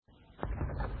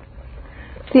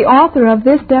The author of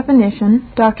this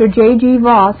definition, Dr. J.G.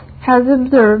 Voss, has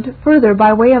observed further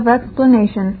by way of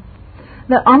explanation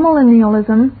that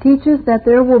amillennialism teaches that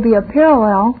there will be a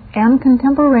parallel and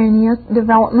contemporaneous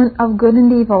development of good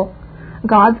and evil,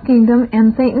 God's kingdom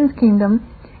and Satan's kingdom,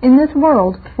 in this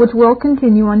world, which will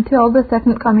continue until the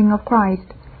second coming of Christ.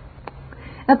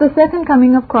 At the second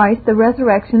coming of Christ, the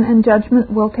resurrection and judgment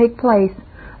will take place,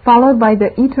 followed by the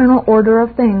eternal order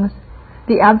of things,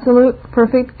 the absolute,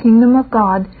 perfect kingdom of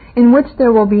God, in which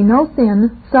there will be no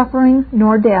sin, suffering,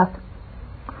 nor death.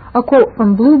 A quote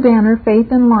from Blue Banner, Faith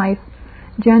and Life,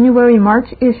 January-March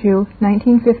issue,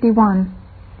 1951.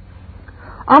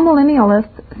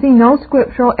 Amillennialists see no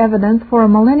scriptural evidence for a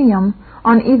millennium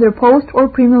on either post- or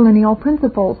premillennial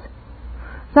principles.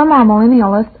 Some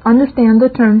amillennialists understand the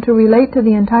term to relate to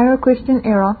the entire Christian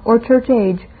era or church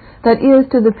age, that is,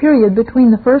 to the period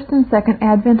between the first and second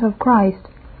advent of Christ.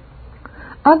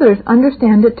 Others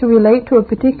understand it to relate to a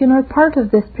particular part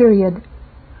of this period.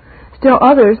 Still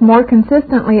others, more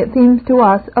consistently it seems to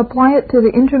us, apply it to the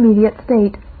intermediate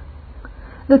state.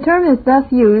 The term is thus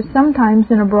used sometimes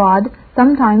in a broad,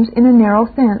 sometimes in a narrow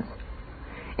sense.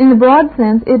 In the broad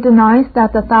sense, it denies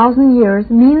that the 1,000 years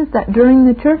means that during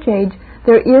the church age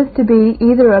there is to be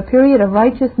either a period of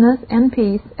righteousness and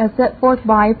peace as set forth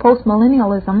by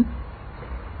postmillennialism,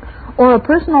 or a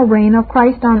personal reign of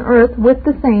Christ on earth with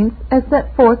the saints as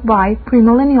set forth by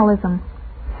premillennialism.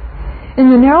 In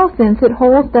the narrow sense, it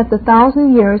holds that the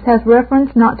 1,000 years has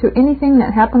reference not to anything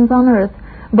that happens on earth,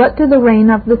 but to the reign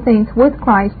of the saints with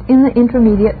Christ in the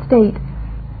intermediate state.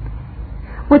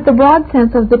 With the broad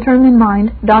sense of the term in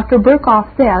mind, Dr.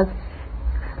 Burkhoff says,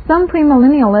 some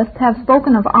premillennialists have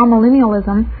spoken of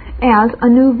amillennialism as a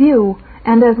new view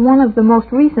and as one of the most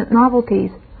recent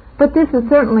novelties, but this is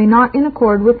certainly not in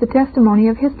accord with the testimony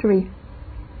of history.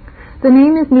 The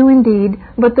name is new indeed,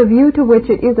 but the view to which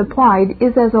it is applied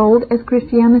is as old as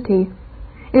Christianity.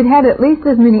 It had at least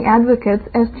as many advocates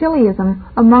as Chiliasm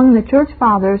among the church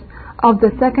fathers of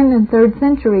the 2nd and 3rd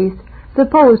centuries,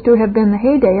 supposed to have been the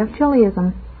heyday of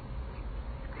Chiliasm.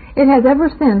 It has ever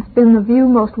since been the view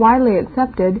most widely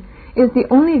accepted, is the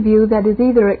only view that is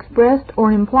either expressed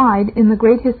or implied in the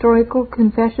great historical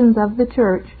confessions of the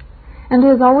Church, and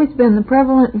has always been the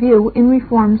prevalent view in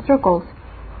Reformed circles.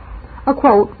 A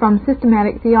quote from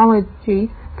Systematic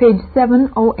Theology, page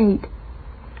 708.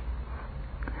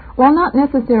 While not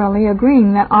necessarily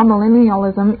agreeing that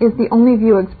amillennialism is the only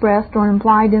view expressed or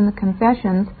implied in the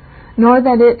confessions, nor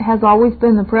that it has always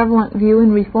been the prevalent view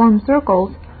in Reformed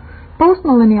circles,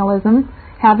 postmillennialism,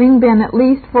 having been at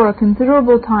least for a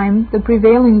considerable time the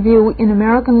prevailing view in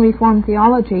American Reformed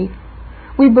theology,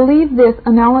 we believe this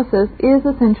analysis is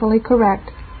essentially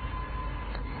correct.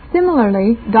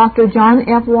 Similarly, Dr. John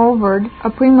F. Walvoord, a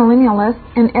premillennialist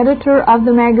and editor of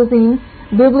the magazine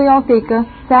Bibliotheca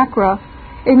Sacra,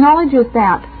 acknowledges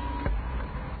that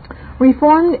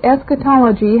Reformed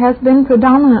eschatology has been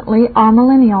predominantly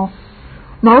amillennial.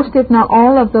 Most, if not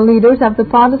all, of the leaders of the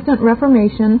Protestant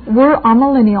Reformation were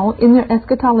amillennial in their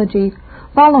eschatology,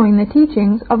 following the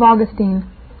teachings of Augustine.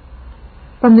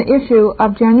 From the issue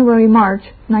of January-March,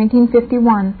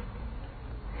 1951.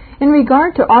 In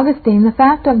regard to Augustine, the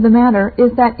fact of the matter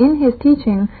is that in his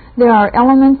teaching there are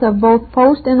elements of both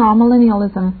post and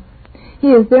amillennialism. He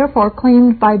is therefore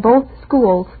claimed by both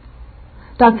schools.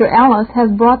 Dr. Alice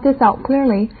has brought this out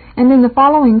clearly, and in the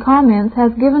following comments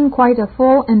has given quite a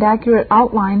full and accurate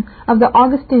outline of the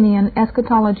Augustinian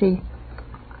eschatology.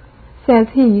 Says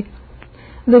he,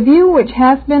 the view which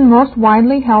has been most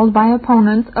widely held by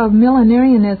opponents of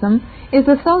millenarianism is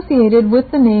associated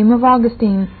with the name of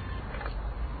Augustine.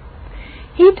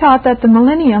 He taught that the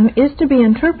millennium is to be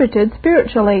interpreted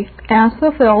spiritually, as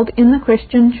fulfilled in the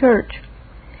Christian church.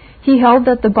 He held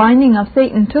that the binding of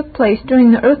Satan took place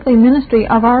during the earthly ministry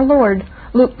of our Lord,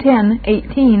 Luke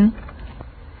 10:18,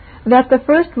 that the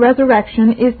first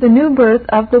resurrection is the new birth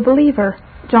of the believer,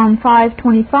 John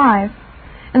 5:25,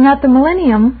 and that the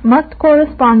millennium must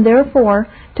correspond therefore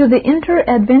to the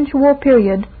interadventual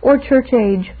period or church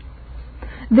age.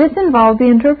 This involved the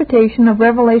interpretation of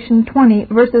Revelation 20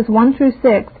 verses 1 through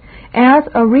 6 as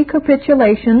a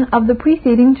recapitulation of the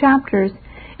preceding chapters,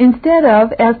 instead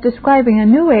of as describing a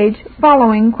new age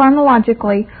following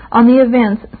chronologically on the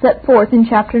events set forth in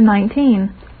chapter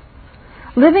 19.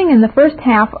 Living in the first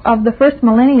half of the first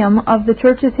millennium of the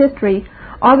Church's history,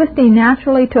 Augustine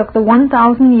naturally took the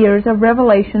 1,000 years of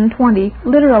Revelation 20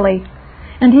 literally,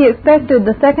 and he expected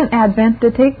the second advent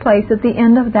to take place at the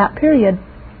end of that period.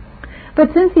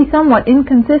 But since he somewhat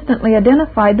inconsistently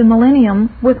identified the millennium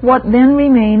with what then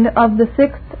remained of the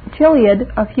sixth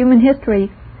chiliad of human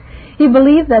history, he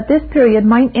believed that this period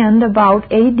might end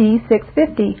about A.D.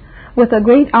 650, with a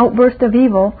great outburst of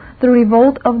evil, the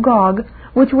revolt of Gog,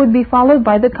 which would be followed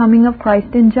by the coming of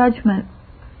Christ in judgment.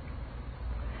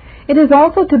 It is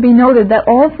also to be noted that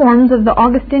all forms of the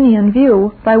Augustinian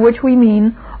view, by which we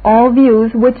mean all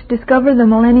views which discover the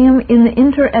millennium in the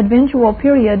inter-adventual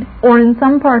period or in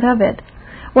some part of it,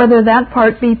 whether that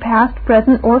part be past,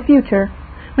 present, or future,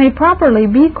 may properly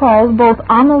be called both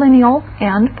amillennial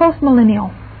and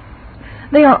postmillennial.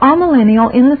 They are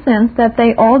amillennial in the sense that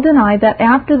they all deny that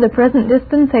after the present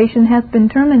dispensation has been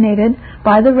terminated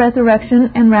by the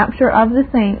resurrection and rapture of the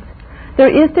saints,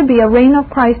 there is to be a reign of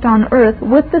Christ on earth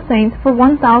with the saints for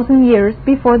 1,000 years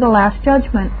before the last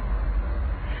judgment.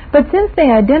 But since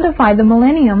they identify the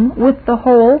millennium with the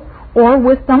whole or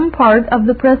with some part of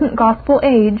the present gospel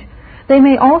age, they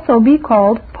may also be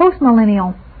called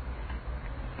postmillennial.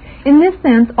 In this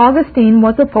sense, Augustine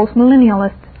was a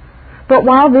postmillennialist. But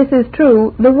while this is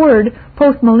true, the word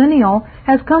postmillennial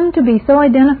has come to be so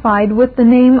identified with the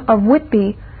name of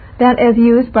Whitby that, as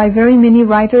used by very many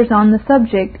writers on the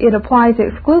subject, it applies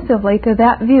exclusively to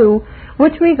that view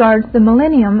which regards the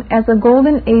millennium as a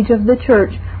golden age of the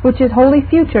church, which is wholly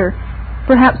future,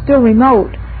 perhaps still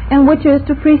remote, and which is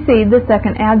to precede the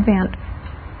second advent.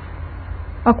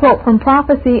 A quote from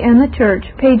Prophecy and the Church,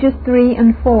 pages 3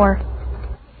 and 4.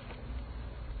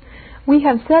 We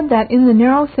have said that in the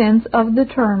narrow sense of the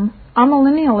term,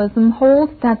 amillennialism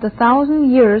holds that the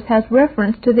 1,000 years has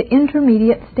reference to the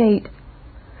intermediate state.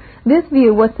 This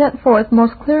view was set forth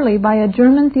most clearly by a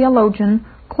German theologian,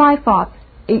 Clyfoth,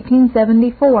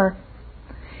 1874.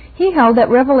 He held that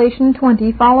Revelation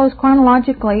 20 follows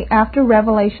chronologically after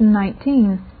Revelation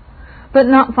 19. But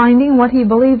not finding what he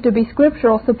believed to be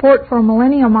scriptural support for a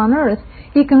millennium on earth,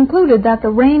 he concluded that the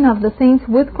reign of the saints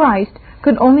with Christ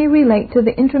could only relate to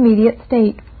the intermediate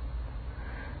state.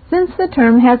 Since the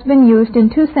term has been used in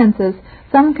two senses,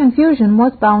 some confusion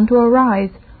was bound to arise.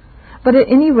 But at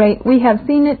any rate, we have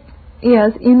seen it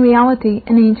is, in reality,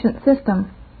 an ancient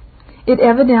system. It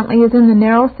evidently is in the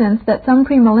narrow sense that some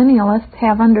premillennialists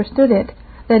have understood it,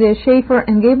 that is, Schaeffer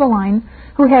and Gabeline,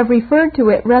 who have referred to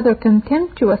it rather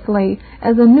contemptuously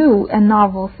as a new and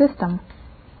novel system.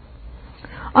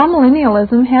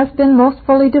 Amillennialism has been most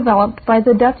fully developed by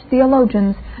the Dutch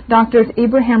theologians, Drs.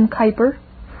 Abraham Kuyper,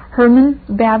 Herman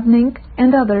Bavinck,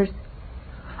 and others.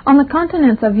 On the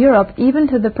continents of Europe, even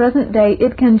to the present day,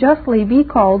 it can justly be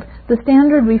called the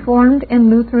standard Reformed and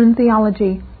Lutheran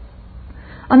theology.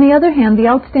 On the other hand, the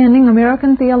outstanding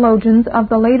American theologians of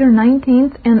the later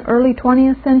 19th and early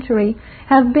 20th century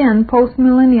have been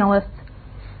postmillennialists.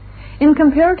 In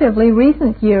comparatively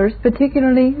recent years,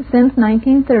 particularly since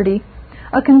 1930,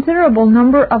 a considerable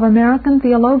number of American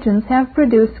theologians have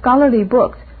produced scholarly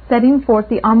books setting forth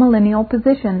the amillennial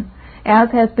position, as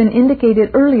has been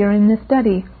indicated earlier in this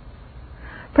study.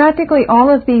 Practically all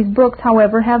of these books,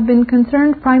 however, have been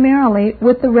concerned primarily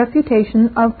with the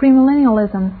refutation of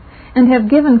premillennialism, and have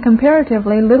given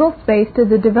comparatively little space to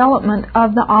the development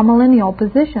of the amillennial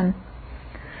position.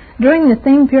 During the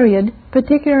same period,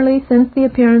 particularly since the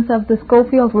appearance of the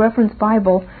Schofield Reference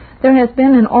Bible, there has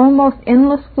been an almost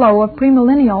endless flow of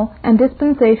premillennial and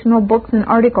dispensational books and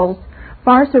articles,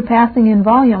 far surpassing in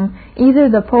volume either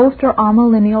the post or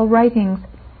amillennial writings.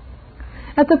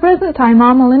 At the present time,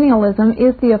 amillennialism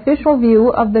is the official view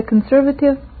of the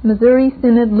conservative Missouri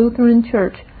Synod Lutheran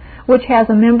Church, which has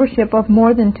a membership of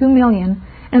more than 2 million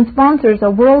and sponsors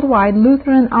a worldwide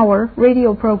Lutheran Hour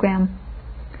radio program.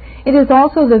 It is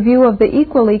also the view of the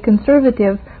equally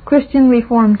conservative Christian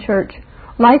Reformed Church,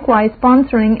 likewise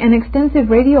sponsoring an extensive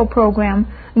radio program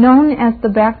known as the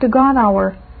Back to God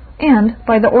Hour, and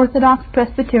by the Orthodox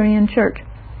Presbyterian Church.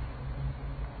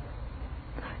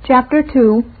 Chapter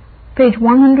 2, page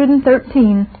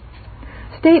 113,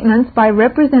 Statements by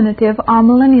Representative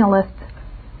Amillennialists.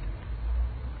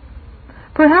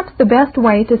 Perhaps the best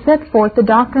way to set forth the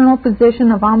doctrinal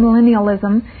position of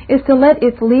amillennialism is to let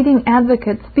its leading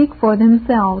advocates speak for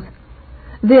themselves.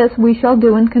 This we shall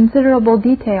do in considerable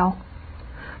detail.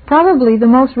 Probably the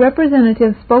most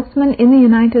representative spokesman in the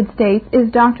United States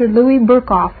is Dr. Louis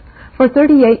Berkhoff, for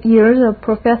 38 years a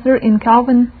professor in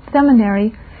Calvin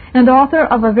Seminary and author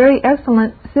of a very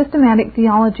excellent Systematic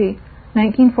Theology,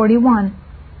 1941.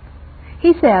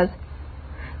 He says,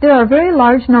 "There are very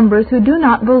large numbers who do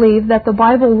not believe that the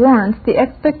Bible warrants the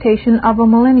expectation of a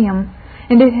millennium,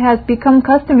 and it has become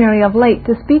customary of late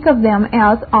to speak of them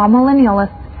as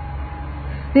amillennialists.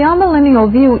 The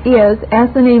amillennial view is,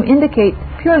 as the name indicates,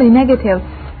 purely negative.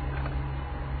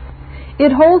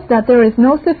 It holds that there is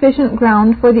no sufficient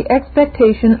ground for the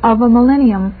expectation of a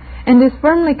millennium, and is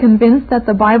firmly convinced that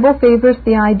the Bible favors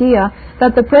the idea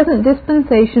that the present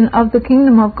dispensation of the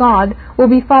kingdom of God will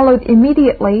be followed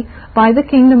immediately by the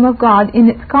kingdom of God in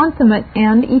its consummate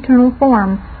and eternal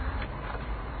form.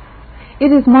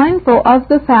 It is mindful of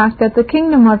the fact that the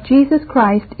kingdom of Jesus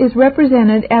Christ is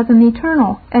represented as an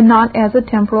eternal and not as a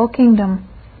temporal kingdom.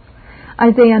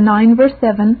 Isaiah 9 verse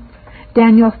 7,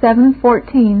 Daniel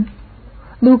 7:14,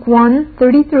 Luke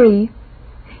 1:33,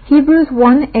 Hebrews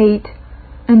 1:8,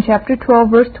 and chapter 12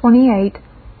 verse 28,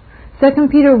 2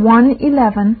 Peter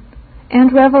 1:11,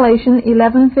 and Revelation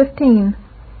 11:15,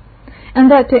 and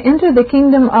that to enter the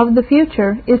kingdom of the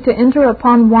future is to enter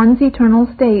upon one's eternal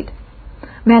state.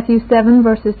 Matthew 7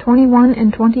 verses 21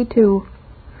 and 22.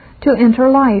 To enter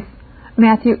life.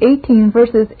 Matthew 18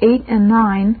 verses 8 and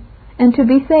 9, and to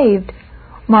be saved.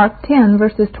 Mark 10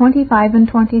 verses 25 and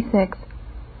 26.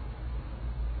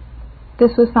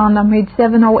 This was found on page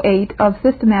 708 of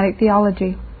Systematic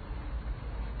Theology.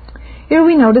 Here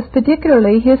we notice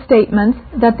particularly his statements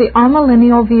that the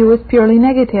amillennial view is purely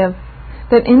negative,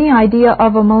 that any idea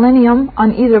of a millennium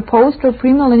on either post or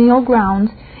premillennial grounds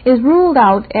is ruled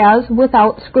out as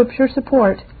without scripture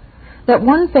support, that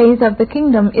one phase of the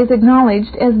kingdom is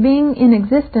acknowledged as being in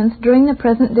existence during the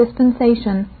present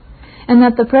dispensation, and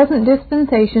that the present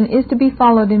dispensation is to be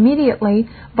followed immediately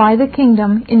by the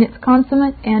kingdom in its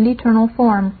consummate and eternal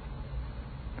form.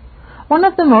 One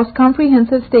of the most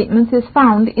comprehensive statements is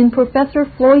found in Professor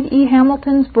Floyd E.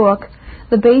 Hamilton's book,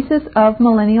 The Basis of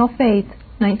Millennial Faith,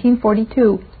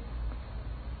 1942.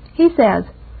 He says,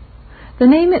 "The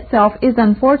name itself is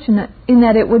unfortunate in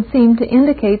that it would seem to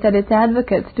indicate that its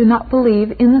advocates do not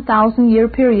believe in the 1,000-year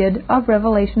period of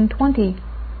Revelation 20.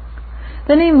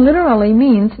 The name literally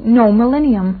means no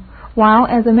millennium, while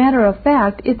as a matter of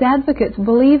fact its advocates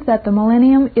believe that the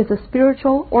millennium is a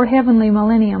spiritual or heavenly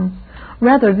millennium,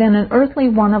 rather than an earthly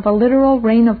one of a literal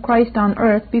reign of Christ on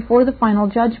earth before the final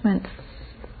judgment.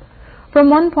 From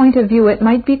one point of view it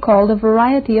might be called a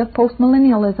variety of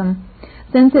postmillennialism,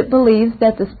 since it believes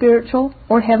that the spiritual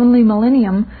or heavenly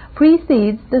millennium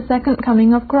precedes the second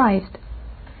coming of Christ.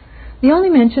 The only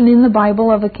mention in the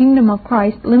Bible of a kingdom of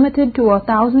Christ limited to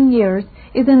 1,000 years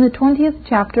is in the 20th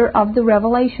chapter of the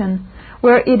Revelation,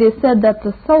 where it is said that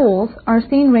the souls are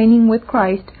seen reigning with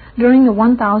Christ during the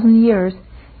 1,000 years.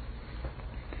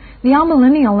 The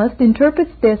amillennialist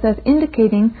interprets this as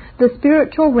indicating the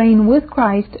spiritual reign with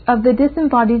Christ of the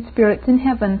disembodied spirits in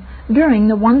heaven during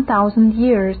the 1,000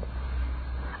 years.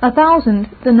 1,000,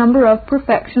 the number of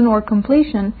perfection or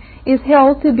completion, is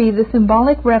held to be the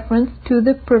symbolic reference to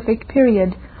the perfect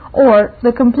period, or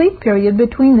the complete period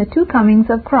between the two comings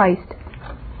of Christ.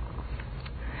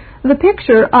 The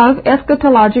picture of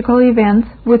eschatological events,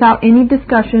 without any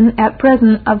discussion at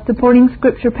present of supporting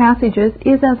scripture passages,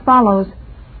 is as follows.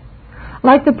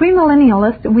 Like the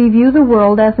premillennialist, we view the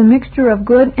world as a mixture of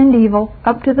good and evil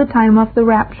up to the time of the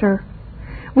rapture.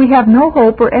 We have no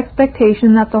hope or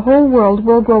expectation that the whole world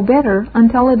will grow better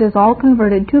until it is all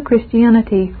converted to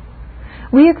Christianity.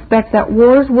 We expect that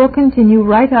wars will continue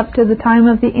right up to the time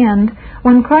of the end,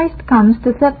 when Christ comes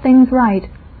to set things right.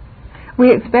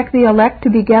 We expect the elect to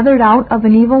be gathered out of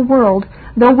an evil world,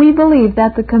 though we believe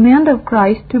that the command of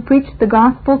Christ to preach the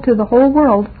gospel to the whole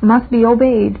world must be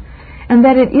obeyed, and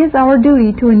that it is our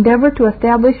duty to endeavor to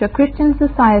establish a Christian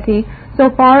society so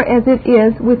far as it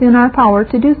is within our power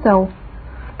to do so.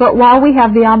 But while we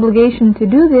have the obligation to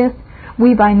do this,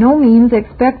 we by no means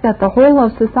expect that the whole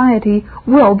of society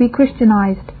will be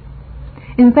Christianized.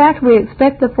 In fact, we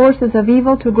expect the forces of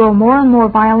evil to grow more and more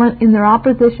violent in their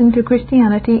opposition to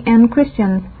Christianity and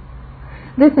Christians.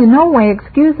 This in no way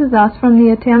excuses us from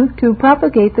the attempt to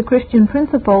propagate the Christian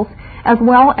principles as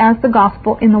well as the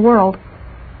gospel in the world.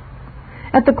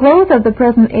 At the close of the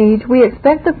present age, we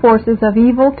expect the forces of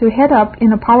evil to head up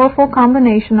in a powerful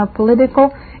combination of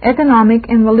political, economic,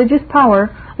 and religious power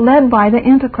led by the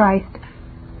Antichrist.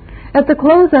 At the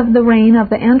close of the reign of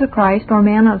the Antichrist, or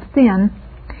man of sin,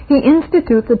 he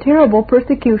institutes a terrible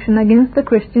persecution against the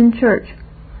Christian church,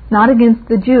 not against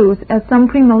the Jews, as some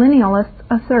premillennialists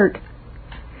assert.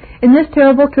 In this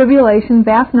terrible tribulation,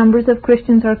 vast numbers of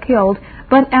Christians are killed,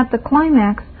 but at the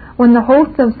climax, when the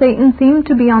hosts of Satan seem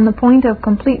to be on the point of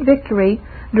complete victory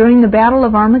during the battle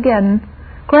of Armageddon,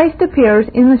 Christ appears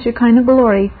in the Shekinah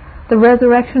glory, the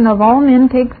resurrection of all men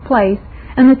takes place,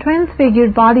 and the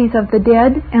transfigured bodies of the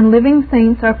dead and living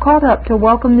saints are caught up to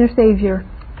welcome their Savior.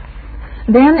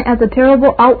 Then, as a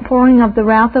terrible outpouring of the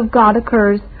wrath of God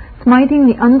occurs, smiting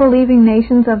the unbelieving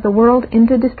nations of the world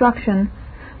into destruction,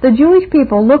 the Jewish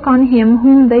people look on him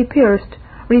whom they pierced,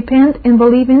 repent, and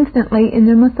believe instantly in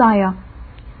their Messiah.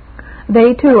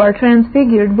 They too are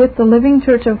transfigured with the living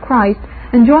church of Christ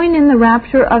and join in the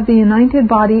rapture of the united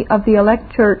body of the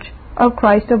elect church of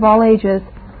Christ of all ages.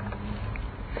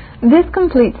 This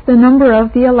completes the number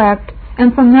of the elect,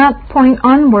 and from that point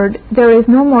onward there is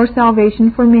no more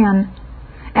salvation for men.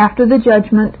 After the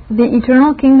judgment, the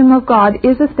eternal kingdom of God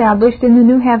is established in the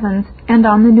new heavens and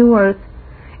on the new earth.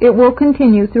 It will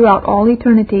continue throughout all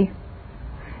eternity.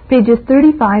 Pages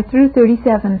 35 through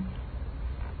 37.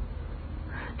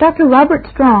 Dr. Robert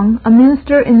Strong, a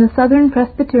minister in the Southern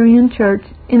Presbyterian Church,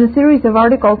 in a series of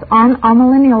articles on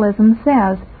amillennialism,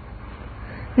 says,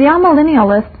 "The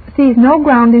amillennialist sees no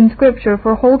ground in Scripture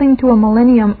for holding to a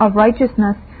millennium of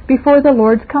righteousness before the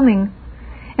Lord's coming,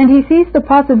 and he sees the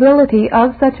possibility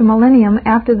of such a millennium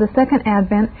after the second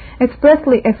advent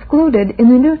expressly excluded in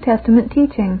the New Testament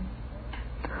teaching.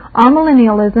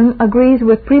 Amillennialism agrees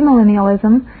with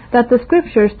premillennialism that the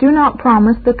Scriptures do not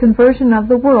promise the conversion of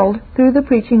the world through the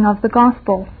preaching of the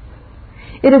gospel.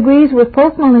 It agrees with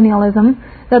postmillennialism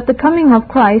that the coming of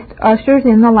Christ ushers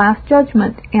in the last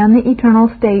judgment and the eternal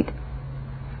state.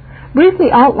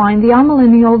 Briefly outlined, the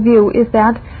amillennial view is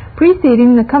that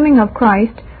preceding the coming of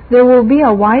Christ, there will be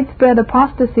a widespread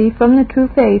apostasy from the true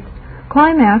faith,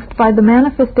 climaxed by the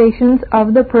manifestations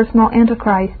of the personal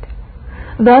Antichrist.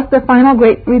 Thus, the final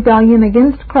great rebellion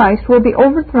against Christ will be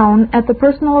overthrown at the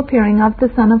personal appearing of the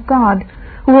Son of God,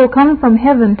 who will come from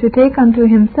heaven to take unto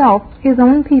himself his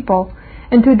own people,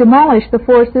 and to demolish the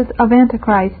forces of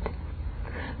Antichrist.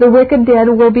 The wicked dead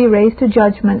will be raised to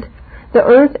judgment. The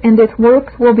earth and its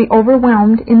works will be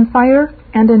overwhelmed in fire,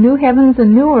 and a new heavens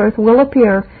and new earth will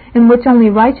appear, in which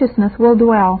only righteousness will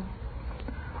dwell."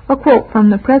 A quote from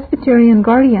the Presbyterian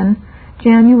Guardian,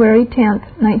 January 10,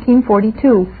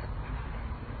 1942.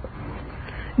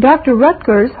 Dr.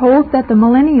 Rutgers holds that the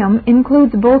millennium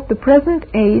includes both the present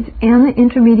age and the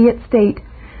intermediate state,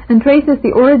 and traces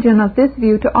the origin of this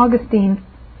view to Augustine.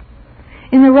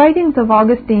 In the writings of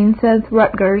Augustine, says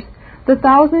Rutgers, the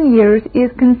 1,000 years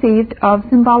is conceived of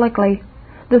symbolically.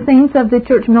 The saints of the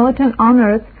church militant on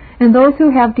earth and those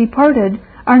who have departed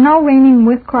are now reigning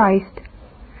with Christ.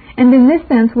 And in this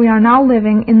sense we are now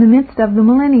living in the midst of the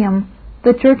millennium.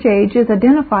 The church age is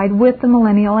identified with the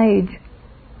millennial age.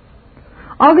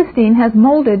 Augustine has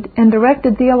molded and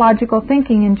directed theological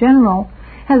thinking in general,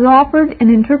 has offered an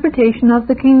interpretation of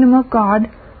the kingdom of God,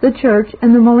 the church,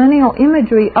 and the millennial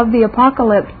imagery of the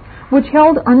apocalypse, which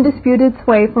held undisputed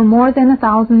sway for more than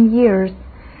 1,000 years,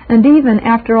 and even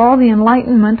after all the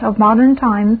enlightenment of modern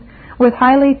times, with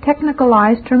highly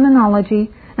technicalized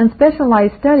terminology and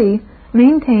specialized study,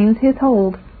 maintains his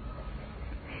hold.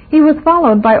 He was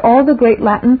followed by all the great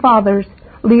Latin fathers,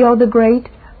 Leo the Great,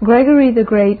 Gregory the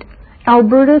Great,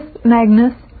 Albertus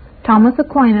Magnus, Thomas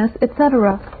Aquinas,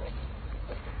 etc.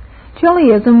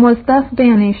 Chiliasm was thus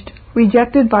banished,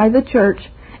 rejected by the Church,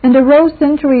 and arose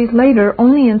centuries later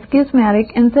only in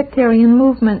schismatic and sectarian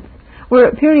movements, where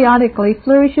it periodically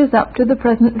flourishes up to the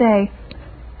present day.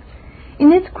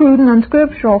 In its crude and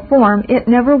unscriptural form, it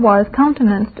never was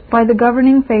countenanced by the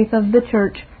governing faith of the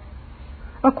Church.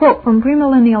 A quote from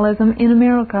Premillennialism in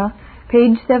America,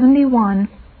 page 71,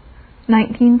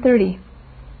 1930.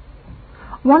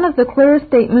 One of the clearest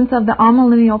statements of the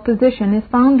amillennial position is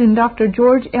found in Dr.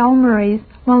 George L. Murray's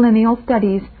Millennial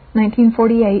Studies,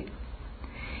 1948.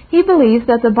 He believes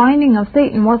that the binding of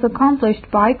Satan was accomplished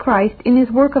by Christ in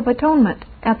his work of atonement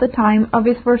at the time of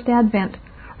his first advent,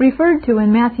 referred to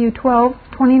in Matthew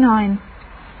 12:29.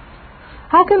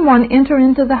 How can one enter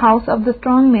into the house of the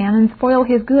strong man and spoil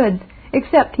his goods,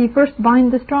 except he first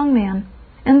bind the strong man,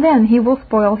 and then he will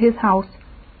spoil his house?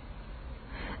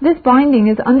 This binding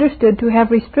is understood to have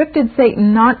restricted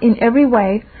Satan not in every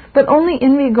way, but only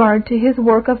in regard to his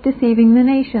work of deceiving the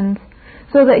nations,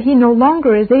 so that he no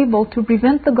longer is able to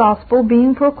prevent the gospel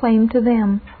being proclaimed to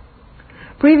them.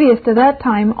 Previous to that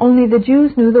time, only the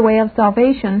Jews knew the way of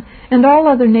salvation, and all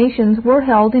other nations were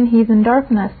held in heathen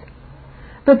darkness.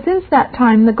 But since that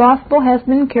time, the gospel has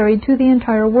been carried to the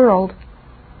entire world.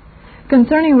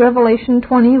 Concerning Revelation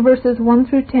 20, verses 1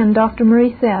 through 10, Dr.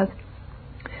 Murray says,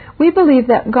 "We believe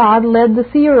that God led the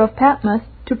seer of Patmos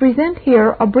to present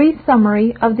here a brief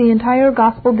summary of the entire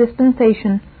gospel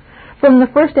dispensation, from the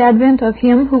first advent of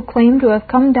him who claimed to have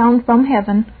come down from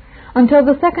heaven, until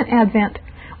the second advent,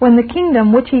 when the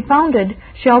kingdom which he founded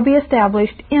shall be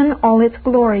established in all its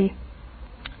glory."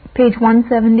 Page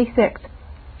 176.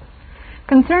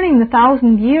 Concerning the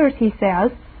 1,000 years, he says,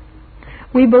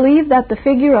 "We believe that the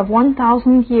figure of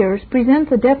 1,000 years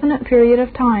presents a definite period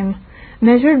of time,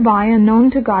 measured by and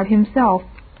known to God himself.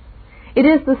 It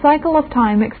is the cycle of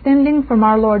time extending from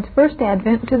our Lord's first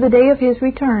advent to the day of his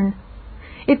return.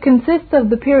 It consists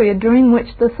of the period during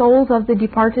which the souls of the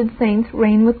departed saints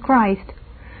reign with Christ.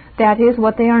 That is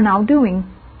what they are now doing.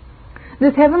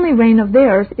 This heavenly reign of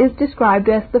theirs is described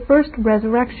as the first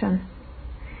resurrection.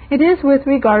 It is with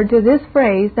regard to this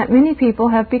phrase that many people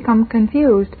have become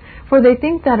confused, for they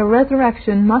think that a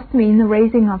resurrection must mean the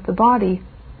raising of the body.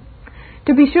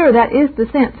 To be sure, that is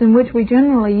the sense in which we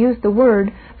generally use the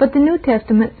word, but the New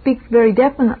Testament speaks very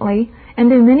definitely,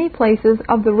 and in many places,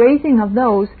 of the raising of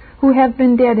those who have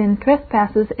been dead in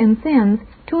trespasses and sins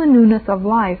to a newness of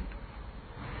life.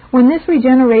 When this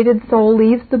regenerated soul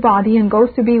leaves the body and goes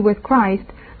to be with Christ,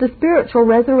 the spiritual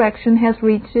resurrection has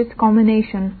reached its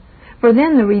culmination, for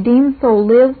then the redeemed soul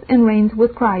lives and reigns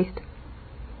with Christ.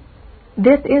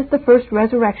 This is the first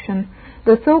resurrection.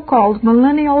 The so-called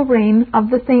millennial reign of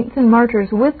the saints and martyrs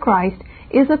with Christ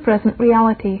is a present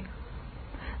reality.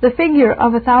 The figure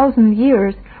of 1,000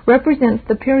 years represents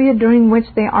the period during which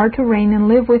they are to reign and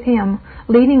live with Him,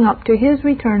 leading up to His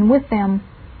return with them.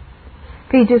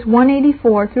 Pages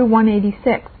 184 through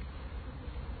 186.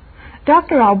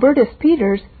 Dr. Albertus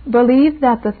Peters believed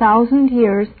that the 1,000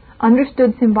 years,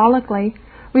 understood symbolically,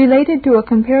 related to a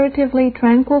comparatively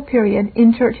tranquil period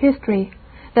in church history,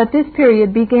 that this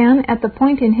period began at the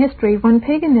point in history when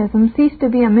paganism ceased to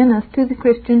be a menace to the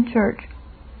Christian church.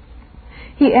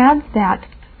 He adds that,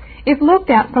 if looked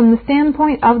at from the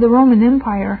standpoint of the Roman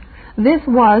Empire, this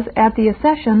was at the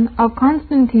accession of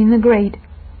Constantine the Great.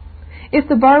 If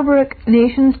the barbaric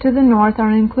nations to the north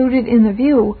are included in the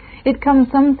view, it comes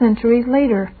some centuries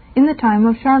later, in the time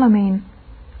of Charlemagne.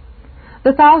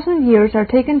 The 1,000 years are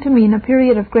taken to mean a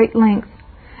period of great length.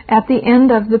 At the end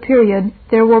of the period,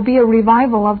 there will be a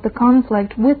revival of the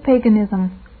conflict with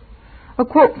paganism. A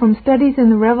quote from Studies in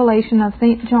the Revelation of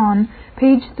St. John,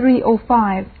 page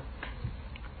 305.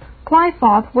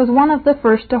 Clyfoth was one of the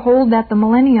first to hold that the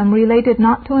millennium related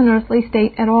not to an earthly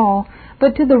state at all,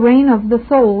 but to the reign of the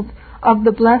souls of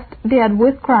the blessed dead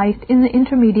with Christ in the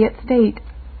intermediate state.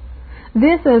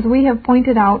 This, as we have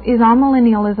pointed out, is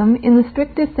amillennialism in the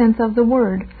strictest sense of the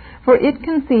word, for it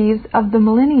conceives of the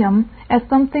millennium as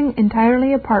something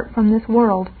entirely apart from this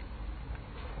world.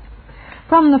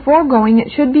 From the foregoing,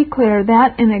 it should be clear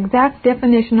that an exact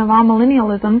definition of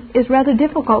amillennialism is rather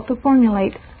difficult to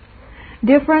formulate.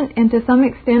 Different and to some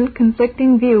extent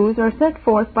conflicting views are set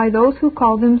forth by those who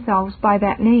call themselves by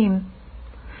that name.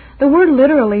 The word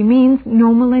literally means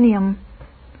no millennium.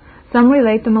 Some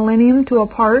relate the millennium to a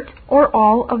part or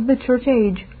all of the church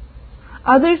age.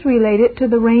 Others relate it to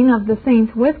the reign of the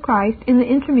saints with Christ in the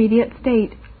intermediate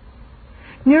state.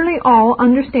 Nearly all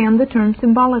understand the term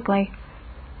symbolically.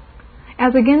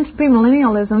 As against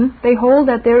premillennialism, they hold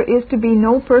that there is to be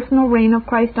no personal reign of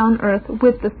Christ on earth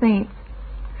with the saints.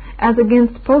 As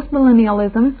against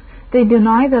postmillennialism, they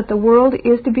deny that the world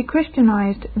is to be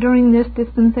Christianized during this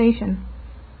dispensation.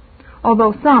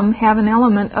 Although some have an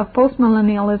element of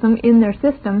postmillennialism in their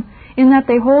system, in that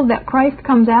they hold that Christ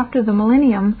comes after the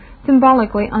millennium,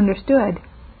 symbolically understood.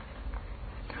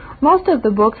 Most of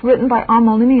the books written by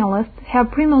amillennialists have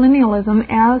premillennialism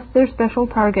as their special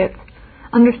targets.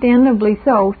 Understandably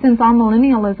so, since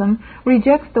amillennialism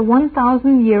rejects the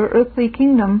 1,000-year earthly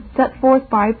kingdom set forth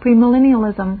by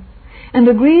premillennialism, and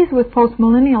agrees with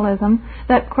postmillennialism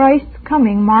that Christ's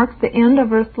coming marks the end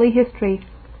of earthly history.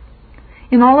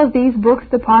 In all of these books,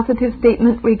 the positive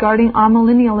statement regarding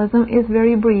amillennialism is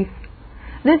very brief.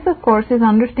 This, of course, is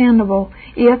understandable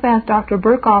if, as Dr.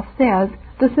 Berkhoff says,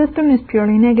 the system is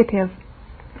purely negative.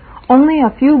 Only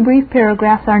a few brief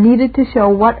paragraphs are needed to show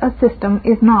what a system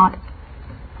is not.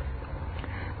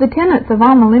 The tenets of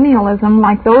amillennialism,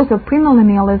 like those of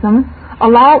premillennialism,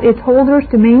 allow its holders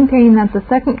to maintain that the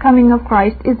second coming of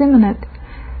Christ is imminent,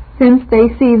 since they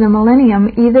see the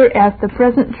millennium either as the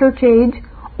present church age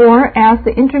or as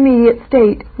the intermediate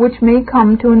state which may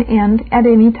come to an end at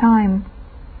any time.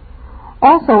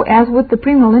 Also, as with the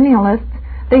premillennialists,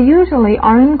 they usually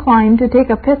are inclined to take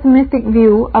a pessimistic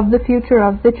view of the future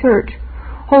of the church,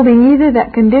 holding either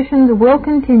that conditions will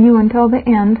continue until the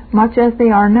end, much as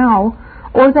they are now,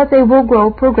 or that they will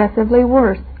grow progressively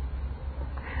worse.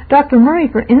 Dr. Murray,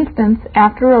 for instance,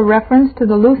 after a reference to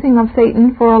the loosing of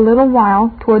Satan for a little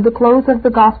while toward the close of the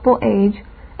gospel age,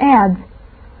 adds,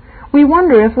 "We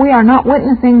wonder if we are not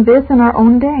witnessing this in our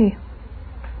own day."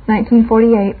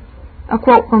 1948. A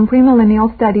quote from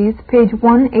Premillennial Studies, page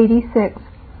 186.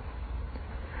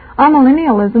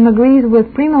 Amillennialism agrees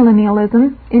with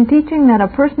premillennialism in teaching that a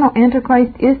personal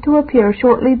Antichrist is to appear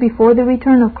shortly before the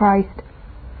return of Christ.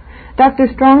 Dr.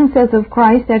 Strong says of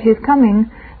Christ at His coming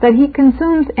that He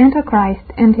consumes Antichrist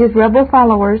and his rebel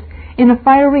followers in a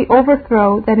fiery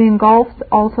overthrow that engulfs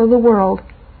also the world.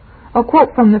 A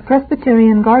quote from the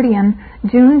Presbyterian Guardian,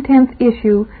 June 10th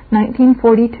issue,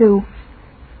 1942.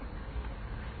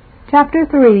 Chapter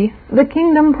 3, The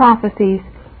Kingdom Prophecies,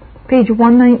 page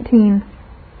 119.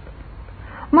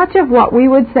 Much of what we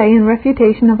would say in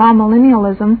refutation of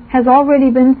amillennialism has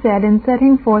already been said in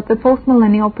setting forth the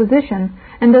postmillennial position,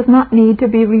 and does not need to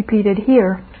be repeated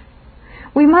here.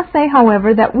 We must say,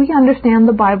 however, that we understand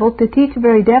the Bible to teach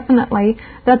very definitely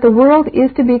that the world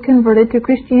is to be converted to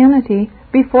Christianity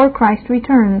before Christ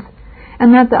returns,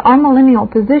 and that the amillennial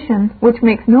position, which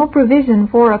makes no provision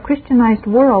for a Christianized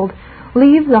world,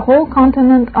 leaves the whole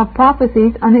continent of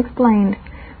prophecies unexplained,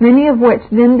 many of which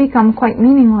then become quite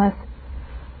meaningless.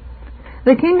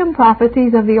 The kingdom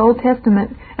prophecies of the Old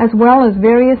Testament, as well as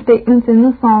various statements in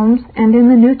the Psalms and in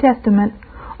the New Testament,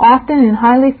 often in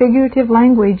highly figurative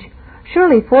language,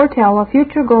 surely foretell a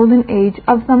future golden age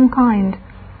of some kind.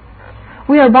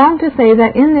 We are bound to say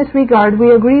that in this regard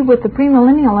we agree with the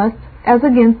premillennialists as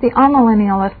against the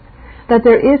amillennialists, that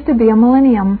there is to be a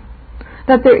millennium,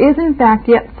 that there is in fact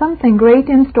yet something great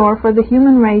in store for the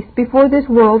human race before this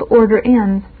world order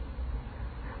ends.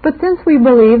 But since we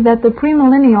believe that the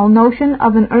premillennial notion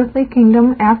of an earthly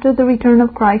kingdom after the return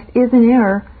of Christ is in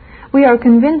error, we are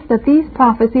convinced that these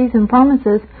prophecies and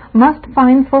promises must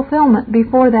find fulfillment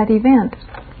before that event.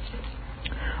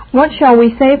 What shall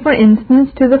we say, for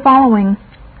instance, to the following?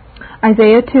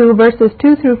 Isaiah 2, verses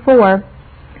 2 through 4.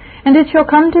 And it shall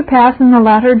come to pass in the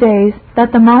latter days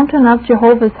that the mountain of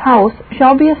Jehovah's house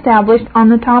shall be established on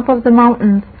the top of the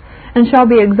mountains, and shall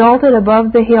be exalted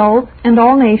above the hills, and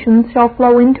all nations shall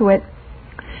flow into it.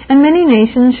 And many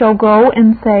nations shall go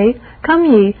and say, Come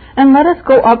ye, and let us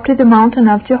go up to the mountain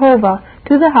of Jehovah,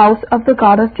 to the house of the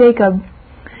God of Jacob.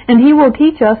 And he will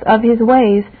teach us of his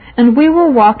ways, and we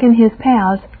will walk in his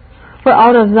paths. For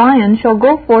out of Zion shall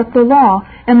go forth the law,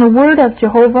 and the word of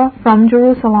Jehovah from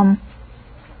Jerusalem.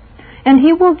 And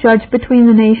he will judge between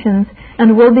the nations,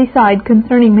 and will decide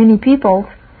concerning many peoples.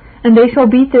 And they shall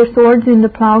beat their swords into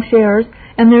plowshares,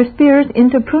 and their spears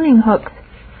into pruning hooks.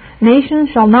 Nation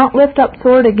shall not lift up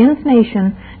sword against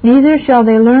nation, neither shall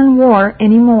they learn war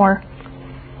any more.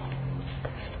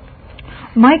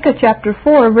 Micah chapter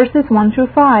 4, verses 1 through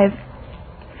 5.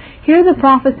 Here the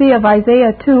prophecy of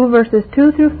Isaiah 2, verses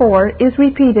 2 through 4 is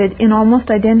repeated in almost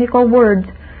identical words,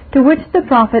 to which the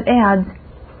prophet adds,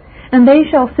 And they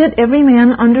shall sit every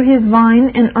man under his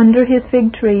vine and under his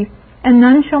fig tree, and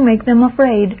none shall make them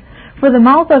afraid, for the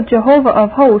mouth of Jehovah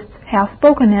of hosts hath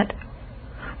spoken it.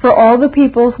 For all the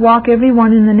peoples walk every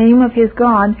one in the name of his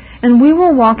God, and we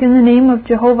will walk in the name of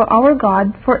Jehovah our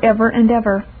God forever and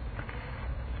ever.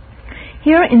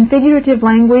 Here in figurative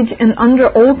language and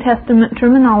under Old Testament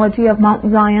terminology of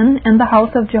Mount Zion and the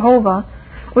house of Jehovah,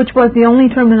 which was the only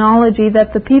terminology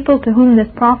that the people to whom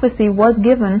this prophecy was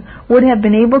given would have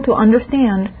been able to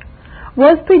understand,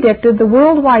 was predicted the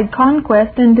worldwide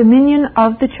conquest and dominion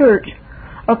of the church,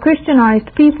 a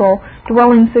Christianized people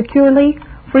dwelling securely,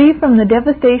 free from the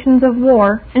devastations of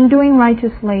war, and doing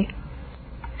righteously.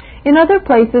 In other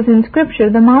places in Scripture,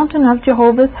 the mountain of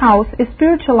Jehovah's house is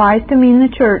spiritualized to mean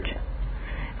the church.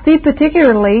 See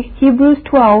particularly Hebrews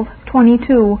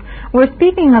 12:22, where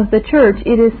speaking of the church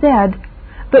it is said,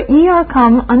 But ye are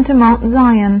come unto Mount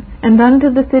Zion, and unto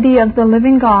the city of the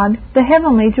living God, the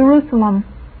heavenly Jerusalem.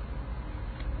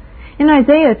 In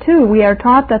Isaiah 2 we are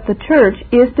taught that the church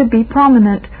is to be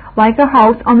prominent, like a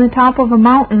house on the top of a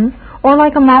mountain, or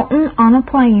like a mountain on a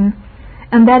plain,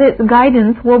 and that its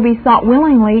guidance will be sought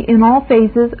willingly in all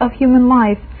phases of human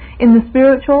life, in the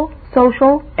spiritual,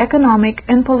 social, economic,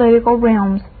 and political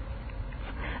realms.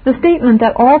 The statement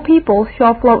that all peoples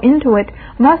shall flow into it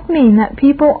must mean that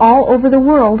people all over the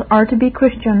world are to be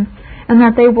Christian, and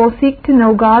that they will seek to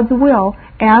know God's will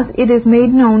as it is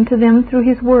made known to them through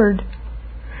his word.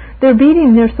 Their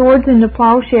beating their swords into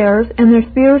plowshares and their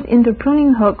spears into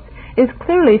pruning hooks is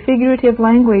clearly figurative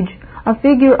language, a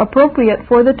figure appropriate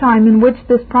for the time in which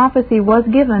this prophecy was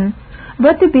given,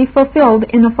 but to be fulfilled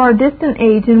in a far distant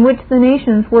age in which the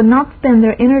nations would not spend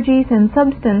their energies and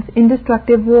substance in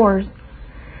destructive wars.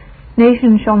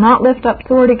 Nation shall not lift up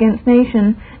sword against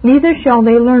nation, neither shall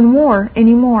they learn war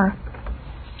any more.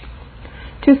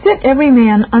 To sit every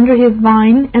man under his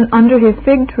vine and under his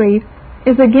fig tree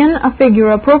is again a figure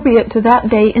appropriate to that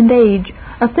day and age,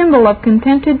 a symbol of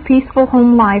contented, peaceful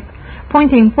home life,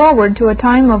 pointing forward to a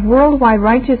time of worldwide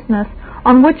righteousness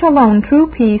on which alone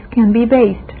true peace can be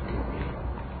based.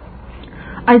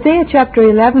 Isaiah chapter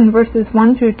 11, verses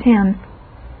 1 through 10.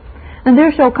 And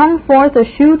there shall come forth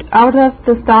a shoot out of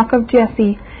the stock of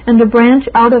Jesse, and a branch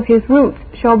out of his roots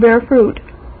shall bear fruit.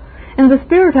 And the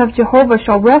Spirit of Jehovah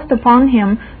shall rest upon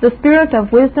him, the Spirit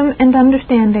of wisdom and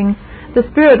understanding, the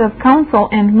Spirit of counsel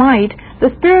and might,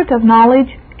 the Spirit of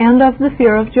knowledge and of the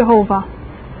fear of Jehovah.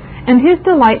 And his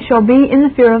delight shall be in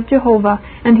the fear of Jehovah,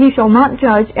 and he shall not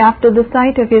judge after the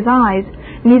sight of his eyes,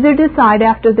 neither decide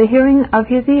after the hearing of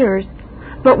his ears.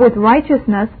 But with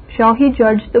righteousness shall he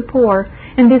judge the poor,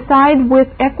 and decide with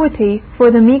equity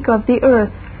for the meek of the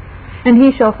earth. And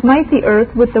he shall smite the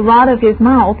earth with the rod of his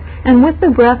mouth, and with the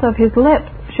breath of his lips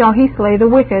shall he slay the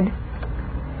wicked.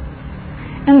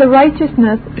 And the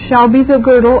righteousness shall be the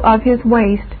girdle of his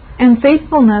waist, and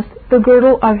faithfulness the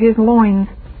girdle of his loins.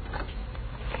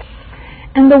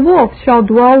 And the wolf shall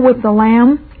dwell with the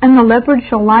lamb, and the leopard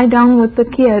shall lie down with the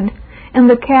kid, and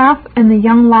the calf and the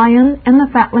young lion and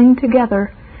the fatling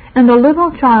together, and the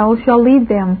little child shall lead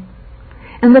them.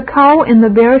 And the cow and the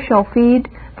bear shall feed,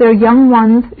 their young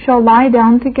ones shall lie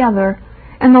down together,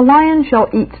 and the lion shall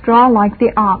eat straw like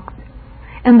the ox.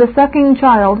 And the sucking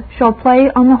child shall play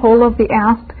on the hole of the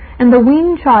asp, and the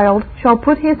weaned child shall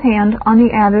put his hand on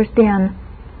the adder's den.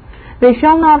 They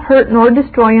shall not hurt nor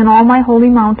destroy in all my holy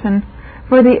mountain,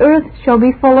 for the earth shall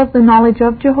be full of the knowledge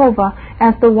of Jehovah,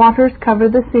 as the waters cover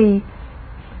the sea.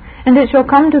 And it shall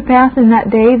come to pass in that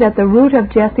day that the root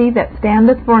of Jesse that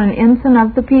standeth for an ensign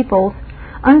of the peoples,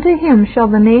 unto him shall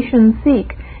the nations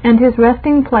seek, and his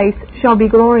resting place shall be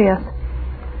glorious.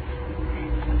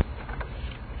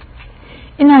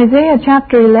 In Isaiah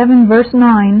chapter 11 verse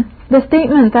 9, the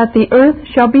statement that the earth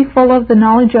shall be full of the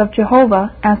knowledge of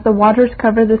Jehovah, as the waters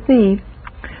cover the sea,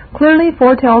 clearly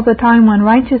foretells a time when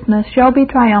righteousness shall be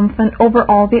triumphant over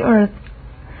all the earth.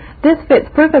 This fits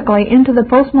perfectly into the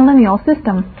postmillennial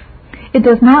system. It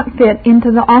does not fit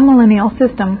into the amillennial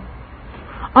system.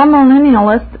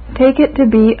 Amillennialists take it to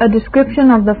be a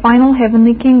description of the final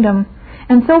heavenly kingdom,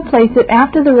 and so place it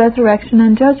after the resurrection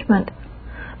and judgment.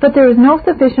 But there is no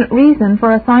sufficient reason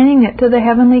for assigning it to the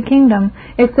heavenly kingdom,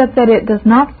 except that it does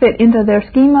not fit into their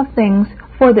scheme of things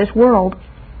for this world.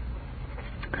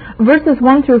 Verses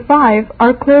 1 through 5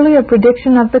 are clearly a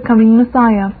prediction of the coming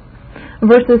Messiah.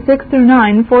 Verses 6 through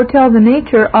 9 foretell the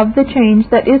nature of the change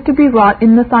that is to be wrought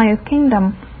in Messiah's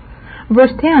kingdom.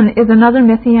 Verse 10 is another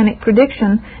messianic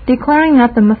prediction, declaring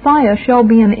that the Messiah shall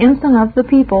be an ensign of the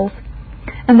peoples,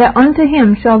 and that unto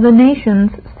him shall the nations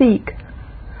seek.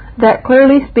 That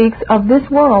clearly speaks of this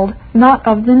world, not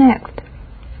of the next.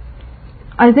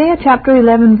 Isaiah chapter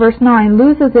 11 verse 9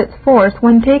 loses its force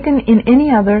when taken in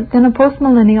any other than a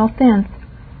postmillennial sense.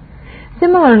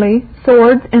 Similarly,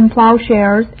 swords and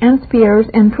plowshares and spears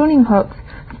and pruning hooks,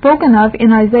 spoken of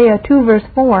in Isaiah 2 verse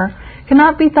 4,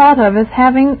 cannot be thought of as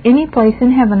having any place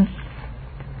in heaven.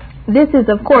 This is,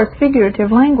 of course,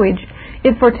 figurative language.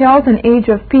 It foretells an age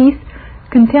of peace,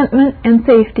 contentment, and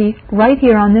safety right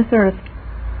here on this earth.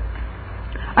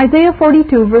 Isaiah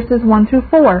 42 verses 1 through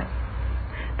 4.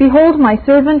 Behold my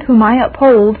servant whom I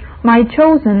uphold, my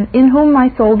chosen, in whom my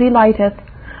soul delighteth.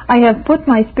 I have put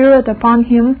my spirit upon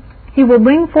him. He will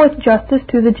bring forth justice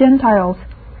to the Gentiles.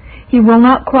 He will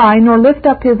not cry, nor lift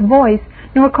up his voice,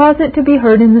 nor cause it to be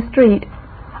heard in the street.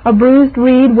 A bruised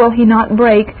reed will he not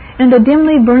break, and a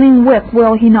dimly burning wick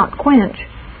will he not quench.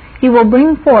 He will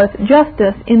bring forth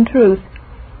justice in truth.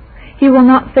 He will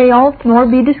not fail, nor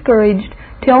be discouraged,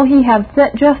 till he have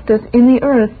set justice in the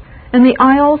earth, and the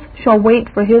isles shall wait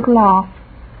for his law.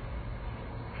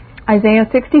 Isaiah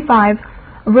 65,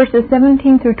 verses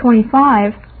 17 through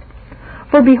 25.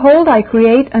 For behold, I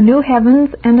create a new heavens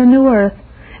and a new earth,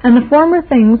 and the former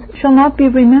things shall not be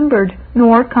remembered,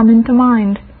 nor come into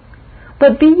mind.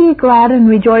 But be ye glad and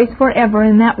rejoice forever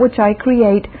in that which I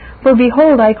create. For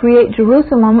behold, I create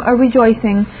Jerusalem a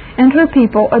rejoicing, and her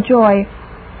people a joy.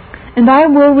 And I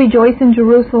will rejoice in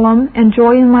Jerusalem, and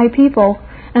joy in my people,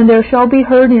 and there shall be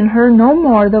heard in her no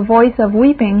more the voice of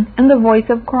weeping and the voice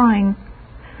of crying.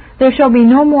 There shall be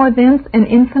no more thence an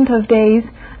infant of days,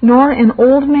 nor an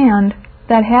old man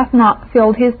that hath not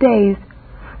filled his days.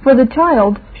 For the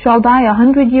child shall die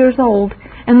 100 years old,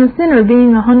 and the sinner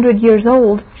being 100 years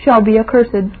old shall be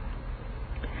accursed.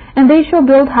 And they shall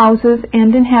build houses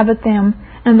and inhabit them,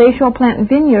 and they shall plant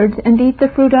vineyards and eat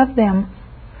the fruit of them.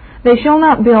 They shall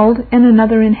not build and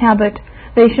another inhabit,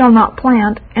 they shall not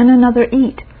plant and another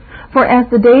eat. For as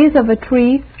the days of a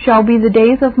tree shall be the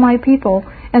days of my people,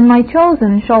 and my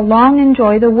chosen shall long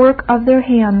enjoy the work of their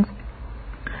hands.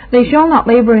 They shall not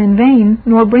labor in vain,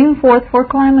 nor bring forth for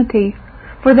calamity,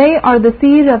 for they are the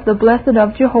seed of the blessed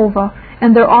of Jehovah,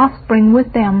 and their offspring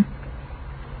with them.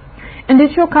 And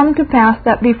it shall come to pass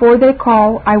that before they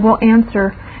call, I will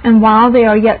answer, and while they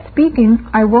are yet speaking,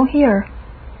 I will hear.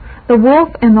 The wolf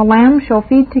and the lamb shall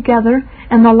feed together,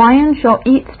 and the lion shall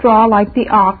eat straw like the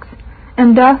ox,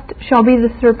 and dust shall be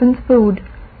the serpent's food.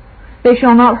 They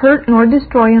shall not hurt nor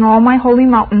destroy in all my holy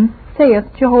mountain, saith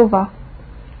Jehovah.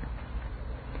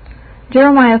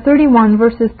 Jeremiah 31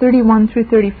 verses 31 through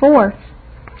 34.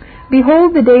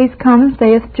 Behold, the days come,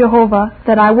 saith Jehovah,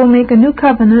 that I will make a new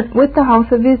covenant with the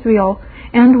house of Israel,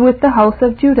 and with the house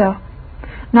of Judah,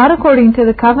 not according to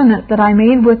the covenant that I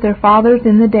made with their fathers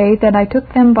in the day that I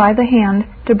took them by the hand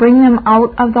to bring them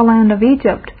out of the land of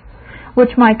Egypt,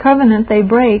 which my covenant they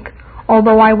break,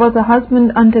 although I was a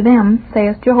husband unto them,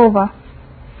 saith Jehovah.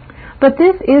 But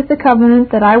this is the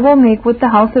covenant that I will make with the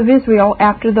house of Israel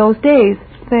after those days,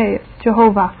 saith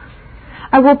Jehovah.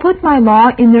 I will put my law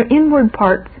in their inward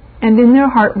parts, and in their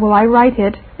heart will I write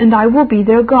it, and I will be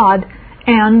their God,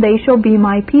 and they shall be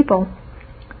my people.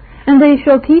 And they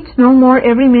shall teach no more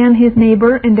every man his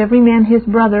neighbor and every man his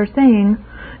brother, saying,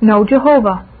 Know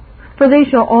Jehovah. For they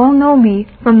shall all know me,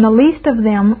 from the least of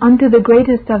them unto the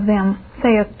greatest of them,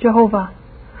 saith Jehovah.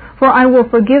 For I will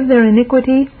forgive their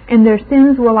iniquity, and their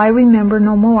sins will I remember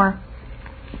no more.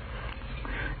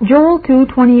 Joel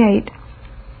 2:28.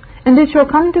 And it shall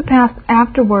come to pass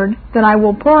afterward that I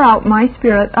will pour out my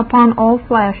Spirit upon all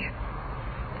flesh.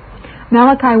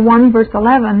 Malachi 1 verse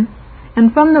 11.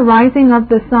 And from the rising of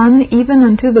the sun even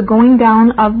unto the going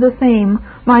down of the same,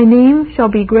 my name shall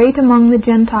be great among the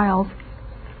Gentiles.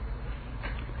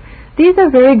 These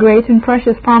are very great and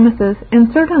precious promises,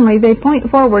 and certainly they point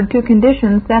forward to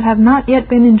conditions that have not yet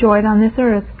been enjoyed on this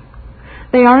earth.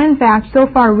 They are in fact so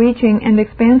far-reaching and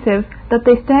expansive that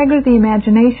they stagger the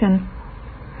imagination.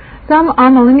 Some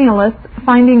amillennialists,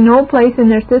 finding no place in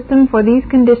their system for these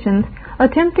conditions,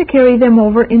 attempt to carry them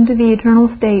over into the eternal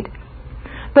state.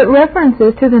 But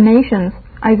references to the nations,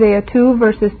 Isaiah 2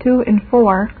 verses 2 and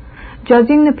 4,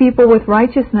 judging the people with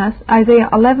righteousness, Isaiah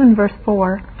 11 verse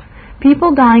 4,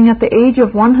 people dying at the age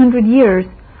of 100 years,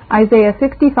 Isaiah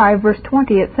 65 verse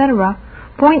 20, etc.,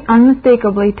 point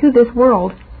unmistakably to this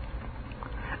world.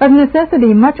 Of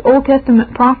necessity, much Old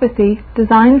Testament prophecy,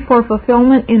 designed for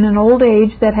fulfillment in an old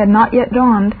age that had not yet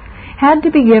dawned, had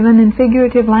to be given in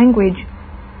figurative language.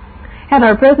 Had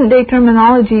our present-day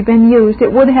terminology been used,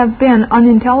 it would have been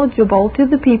unintelligible to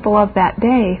the people of that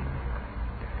day.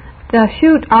 The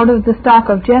shoot out of the stock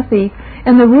of Jesse,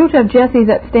 and the root of Jesse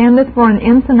that standeth for an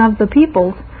ensign of the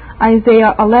peoples,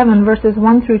 Isaiah 11 verses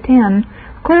 1 through 10,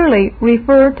 clearly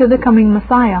refer to the coming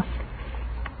Messiah.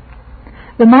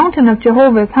 The mountain of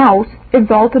Jehovah's house,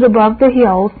 exalted above the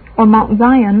hills, or Mount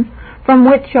Zion, from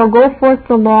which shall go forth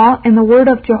the law and the word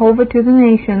of Jehovah to the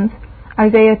nations,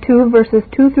 Isaiah 2 verses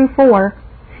 2 through 4,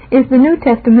 is the New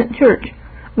Testament church,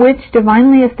 which,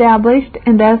 divinely established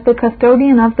and as the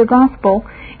custodian of the gospel,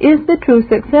 is the true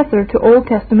successor to Old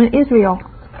Testament Israel.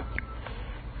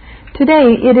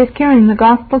 Today it is carrying the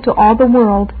gospel to all the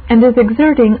world, and is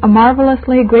exerting a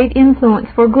marvelously great influence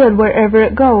for good wherever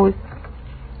it goes.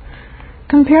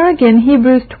 Compare again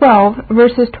Hebrews 12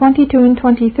 verses 22 and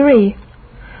 23.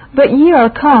 But ye are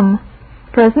come,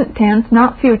 present tense,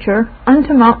 not future,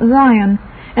 unto Mount Zion,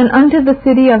 and unto the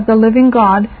city of the living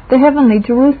God, the heavenly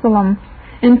Jerusalem,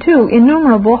 and to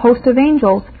innumerable host of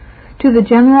angels, to the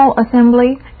general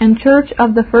assembly and church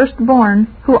of the firstborn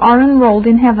who are enrolled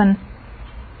in heaven.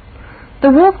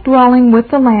 The wolf dwelling with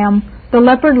the lamb, the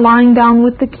leopard lying down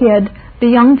with the kid, the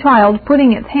young child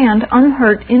putting its hand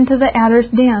unhurt into the adder's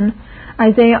den,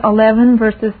 Isaiah 11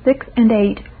 verses 6 and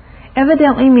 8,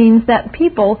 evidently means that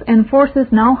peoples and forces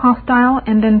now hostile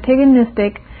and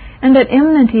antagonistic and at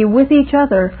enmity with each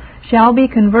other shall be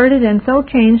converted and so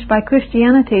changed by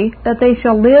Christianity that they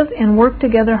shall live and work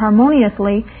together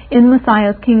harmoniously in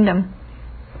Messiah's kingdom.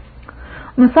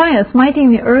 Messiah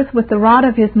smiting the earth with the rod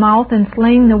of his mouth and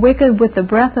slaying the wicked with the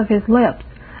breath of his lips,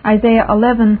 Isaiah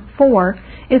 11:4,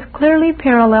 is clearly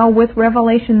parallel with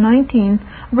Revelation 19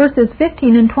 verses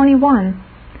 15 and 21,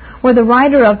 where the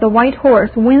rider of the white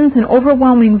horse wins an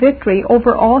overwhelming victory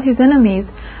over all his enemies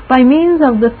by means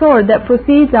of the sword that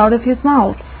proceeds out of his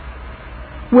mouth,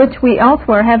 which we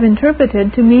elsewhere have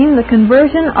interpreted to mean the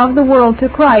conversion of the world to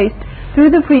Christ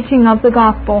through the preaching of the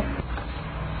gospel.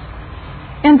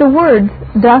 And the words,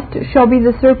 dust shall be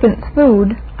the serpent's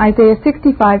food, Isaiah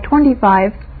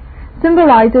 65:25,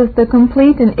 symbolizes the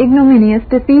complete and ignominious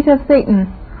defeat of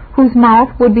Satan, whose mouth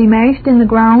would be mashed in the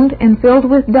ground and filled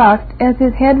with dust as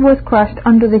his head was crushed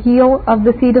under the heel of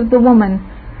the seed of the woman,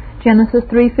 Genesis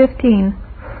 3:15,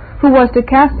 who was to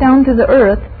cast down to the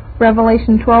earth,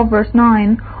 Revelation 12 verse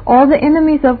 9, all the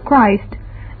enemies of Christ,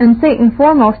 and Satan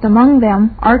foremost among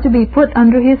them are to be put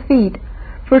under his feet,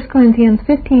 1 Corinthians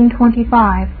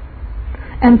 15:25.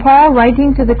 And Paul,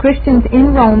 writing to the Christians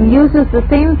in Rome, uses the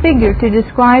same figure to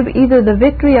describe either the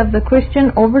victory of the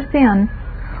Christian over sin,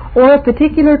 or a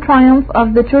particular triumph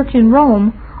of the church in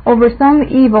Rome over some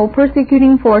evil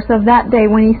persecuting force of that day,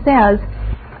 when he says,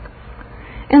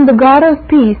 And the God of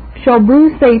peace shall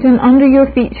bruise Satan under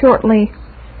your feet shortly,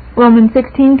 Romans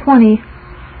 16:20.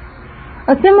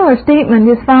 A similar statement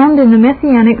is found in the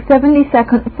Messianic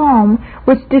 72nd Psalm,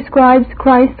 which describes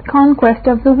Christ's conquest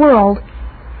of the world.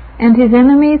 And his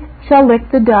enemies shall lick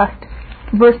the dust.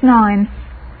 Verse 9.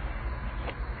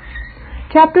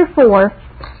 Chapter 4,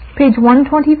 page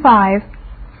 125,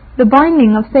 The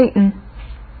Binding of Satan.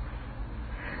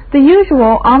 The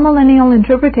usual amillennial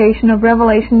interpretation of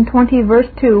Revelation 20, verse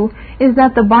 2, is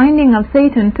that the binding of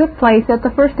Satan took place at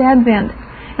the first advent,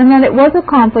 and that it was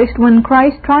accomplished when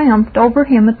Christ triumphed over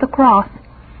him at the cross.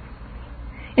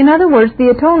 In other words, the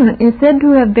atonement is said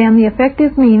to have been the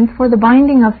effective means for the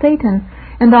binding of Satan,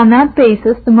 and on that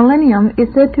basis the millennium is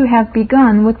said to have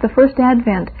begun with the first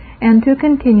advent and to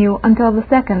continue until the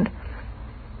second.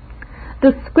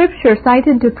 The scripture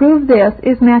cited to prove this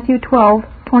is Matthew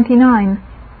 12:29.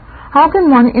 How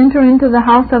can one enter into the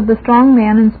house of the strong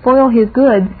man and spoil his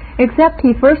goods, except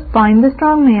he first bind the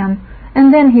strong man,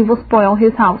 and then he will spoil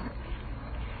his house?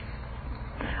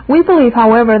 We believe,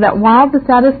 however, that while the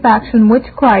satisfaction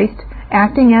which Christ,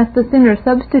 acting as the sinner's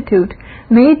substitute,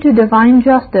 made to divine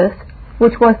justice,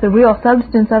 which was the real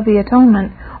substance of the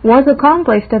atonement, was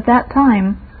accomplished at that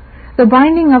time, the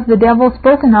binding of the devil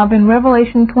spoken of in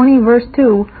Revelation 20, verse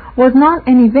 2, was not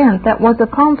an event that was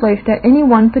accomplished at any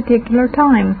one particular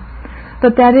time,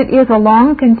 but that it is a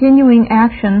long continuing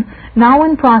action now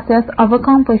in process of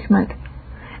accomplishment,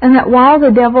 and that while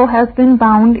the devil has been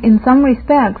bound in some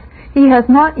respects, he has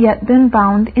not yet been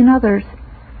bound in others.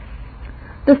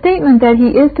 The statement that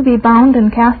he is to be bound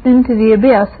and cast into the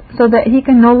abyss so that he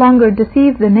can no longer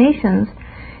deceive the nations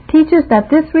teaches that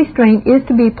this restraint is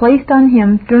to be placed on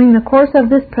him during the course of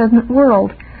this present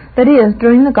world, that is,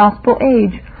 during the gospel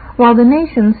age, while the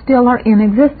nations still are in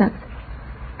existence.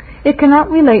 It cannot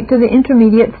relate to the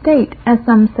intermediate state, as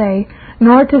some say,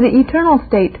 nor to the eternal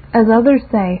state, as others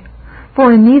say,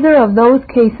 for in neither of those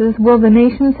cases will the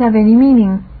nations have any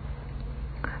meaning.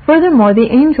 Furthermore,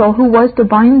 the angel who was to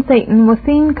bind Satan was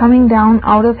seen coming down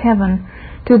out of heaven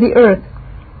to the earth.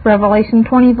 Revelation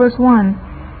 20, verse 1.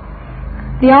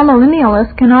 The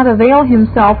amillennialist cannot avail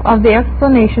himself of the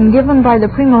explanation given by the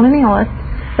premillennialist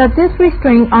that this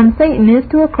restraint on Satan is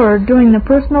to occur during the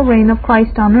personal reign of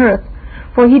Christ on earth,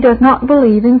 for he does not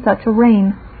believe in such a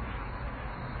reign.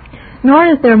 Nor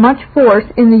is there much force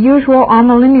in the usual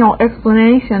amillennial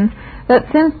explanation that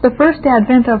since the first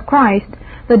advent of Christ,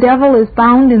 the devil is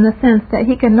bound in the sense that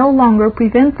he can no longer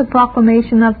prevent the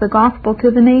proclamation of the gospel to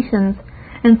the nations,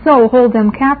 and so hold them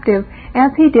captive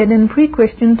as he did in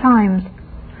pre-Christian times.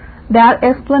 That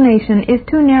explanation is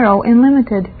too narrow and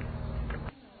limited.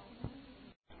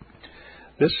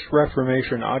 This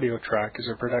Reformation audio track is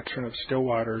a production of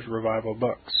Stillwater's Revival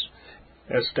Books.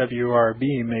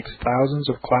 SWRB makes thousands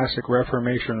of classic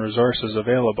Reformation resources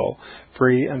available,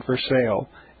 free and for sale,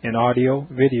 in audio,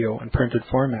 video, and printed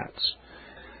formats.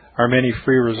 Our many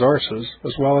free resources,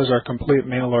 as well as our complete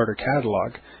mail-order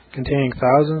catalog, containing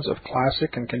thousands of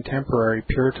classic and contemporary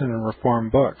Puritan and Reform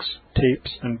books,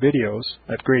 tapes, and videos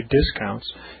at great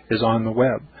discounts, is on the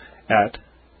web at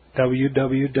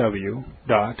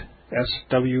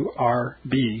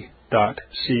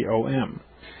www.swrb.com.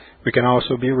 We can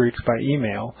also be reached by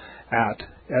email at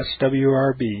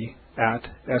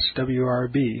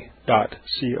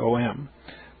swrb@swrb.com,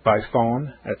 by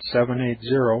phone at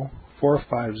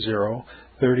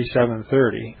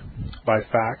 780-450-3730, by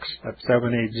fax at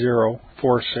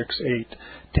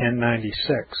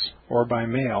 780-468-1096, or by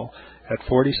mail at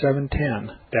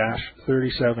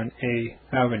 4710-37A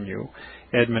Avenue,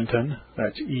 Edmonton,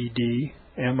 that's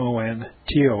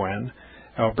Edmonton,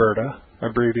 Alberta,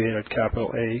 abbreviated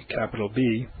capital A, capital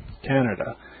B,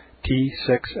 Canada,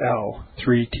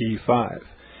 T6L3T5.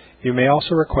 You may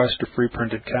also request a free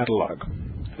printed catalog.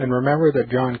 And remember that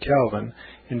John Calvin,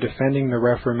 in defending the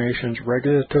Reformation's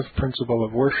regulative principle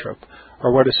of worship,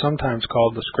 or what is sometimes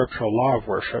called the scriptural law of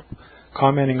worship,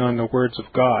 commenting on the words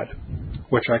of God,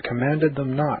 which I commanded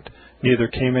them not, neither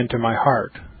came into my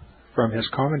heart, from his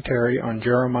commentary on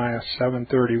Jeremiah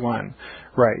 7:31,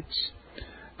 writes,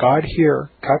 God here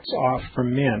cuts off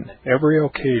from men every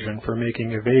occasion for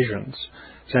making evasions,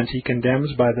 since he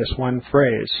condemns by this one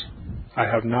phrase, I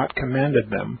have not commanded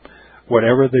them,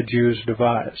 whatever the Jews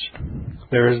devised.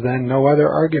 There is then no other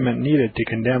argument needed to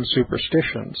condemn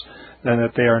superstitions than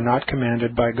that they are not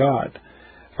commanded by God.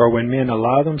 For when men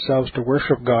allow themselves to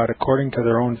worship God according to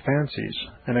their own fancies,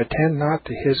 and attend not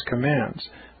to his commands,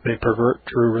 they pervert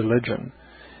true religion.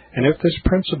 And if this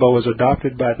principle was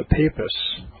adopted by the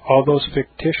papists, all those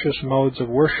fictitious modes of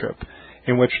worship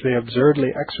in which they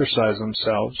absurdly exercise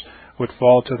themselves would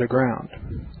fall to the ground.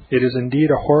 It is indeed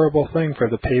a horrible thing for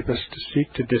the papists to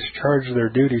seek to discharge their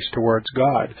duties towards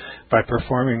God by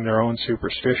performing their own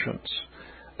superstitions.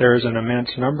 There is an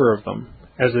immense number of them,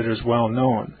 as it is well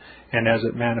known, and as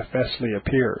it manifestly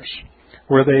appears.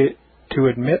 Were they to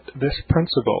admit this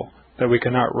principle, that we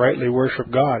cannot rightly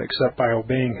worship God except by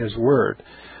obeying His word,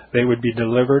 they would be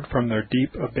delivered from their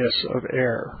deep abyss of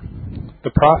error.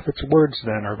 The prophet's words,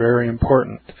 then, are very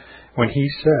important when he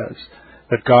says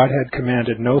that God had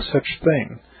commanded no such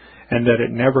thing, and that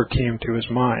it never came to his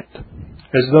mind,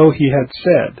 as though he had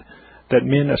said that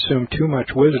men assume too much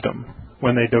wisdom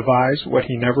when they devise what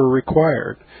he never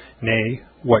required, nay,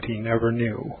 what he never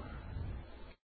knew.